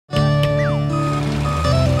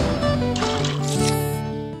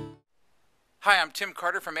Hi, I'm Tim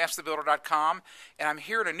Carter from AskTheBuilder.com, and I'm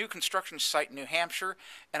here at a new construction site in New Hampshire,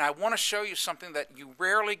 and I want to show you something that you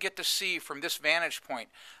rarely get to see from this vantage point.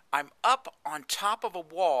 I'm up on top of a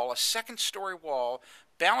wall, a second-story wall,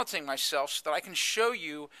 balancing myself so that I can show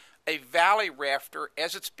you a valley rafter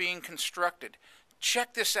as it's being constructed.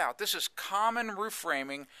 Check this out. This is common roof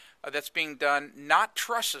framing that's being done, not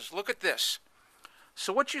trusses. Look at this.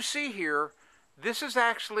 So what you see here, this is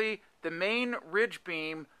actually the main ridge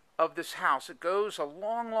beam of this house. It goes a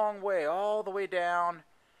long way, all the way down,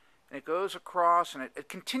 and it goes across, and it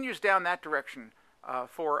continues down that direction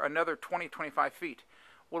for another 20-25 feet.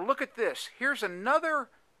 Well, look at this. Here's another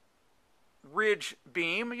ridge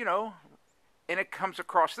beam, and it comes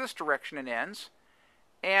across this direction and ends.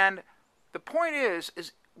 And the point is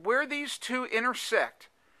where these two intersect,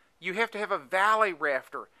 you have to have a valley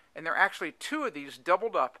rafter, and there are actually two of these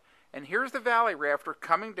doubled up. And here's the valley rafter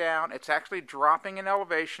coming down. It's actually dropping in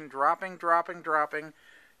elevation, dropping.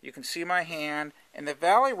 You can see my hand. And the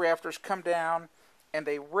valley rafters come down, and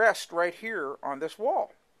they rest right here on this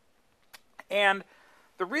wall. And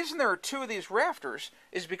the reason there are two of these rafters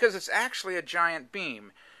is because it's actually a giant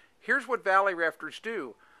beam. Here's what valley rafters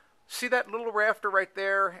do. See that little rafter right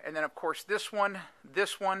there? And then, of course, this one,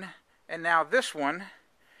 and now this one,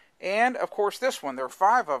 and, of course, this one. There are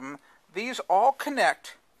 5 of them. These all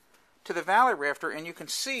connect to the valley rafter, and you can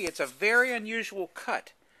see it's a very unusual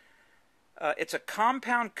cut. It's a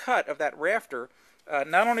compound cut of that rafter.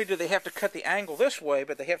 Not only do they have to cut the angle this way,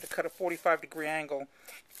 but they have to cut a 45-degree angle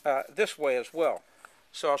this way as well.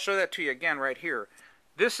 So I'll show that to you again right here.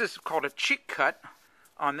 This is called a cheek cut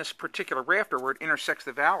on this particular rafter where it intersects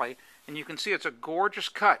the valley, and you can see it's a gorgeous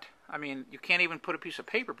cut. I mean, you can't even put a piece of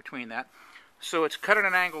paper between that. So it's cut at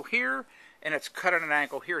an angle here, and it's cut at an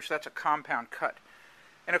angle here, so that's a compound cut.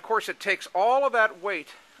 And of course it takes all of that weight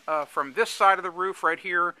from this side of the roof right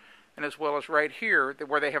here, and as well as right here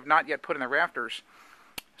where they have not yet put in the rafters.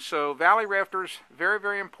 So valley rafters,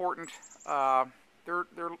 very important. They're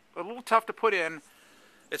a little tough to put in.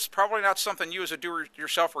 It's probably not something you as a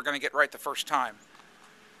do-it-yourself are going to get right the first time.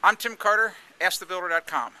 I'm Tim Carter,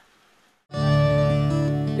 AskTheBuilder.com.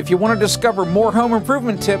 If you want to discover more home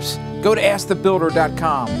improvement tips, go to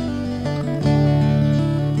AskTheBuilder.com.